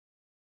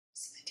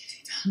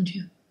found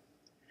you.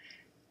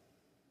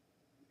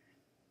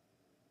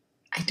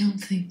 I don't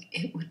think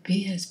it would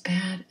be as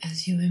bad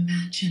as you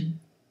imagine.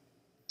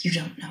 You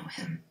don't know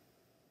him.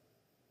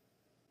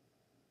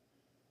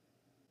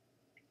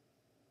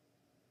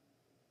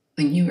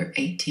 When you were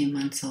 18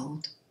 months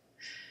old,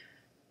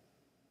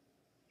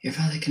 your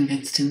father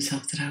convinced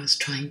himself that I was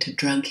trying to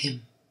drug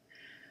him.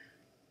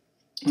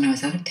 When I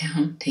was out of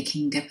town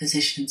taking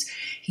depositions,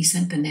 he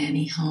sent the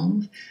nanny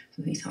home,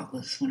 who he thought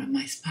was one of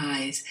my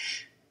spies.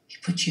 He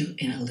put you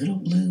in a little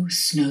blue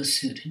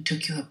snowsuit and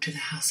took you up to the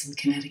house in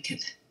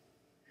Connecticut.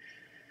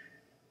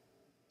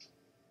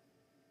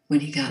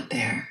 When he got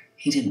there,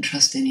 he didn't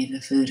trust any of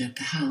the food at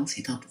the house.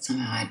 He thought that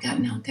somehow I'd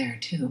gotten out there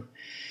too.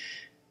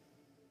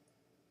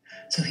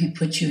 So he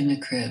put you in the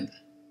crib,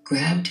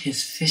 grabbed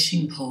his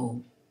fishing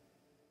pole,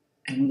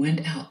 and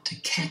went out to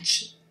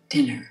catch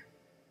dinner.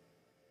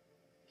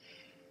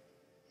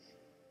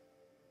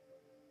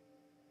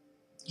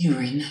 You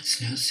were in that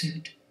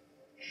snowsuit,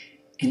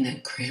 in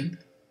that crib,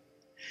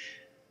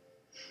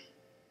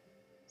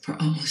 for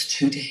almost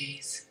 2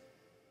 days.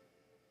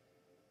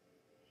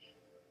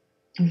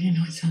 I mean, I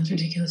know it sounds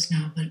ridiculous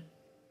now, but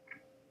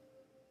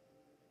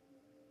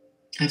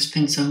I've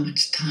spent so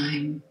much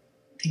time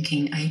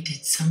thinking I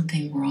did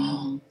something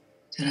wrong,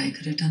 that I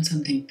could have done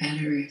something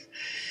better if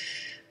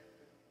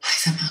I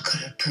somehow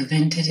could have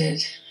prevented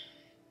it,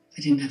 if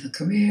I didn't have a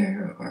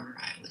career, or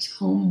I was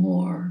home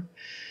more,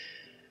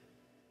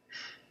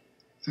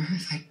 or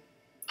if I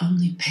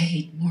only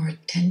paid more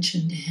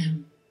attention to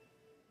him.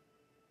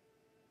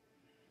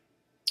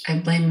 I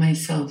blame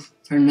myself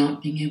for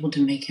not being able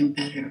to make him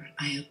better.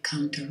 I have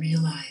come to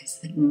realize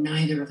that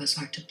neither of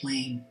us are to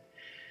blame.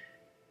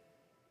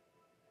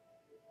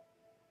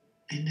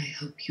 And I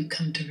hope you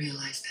come to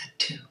realize that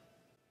too.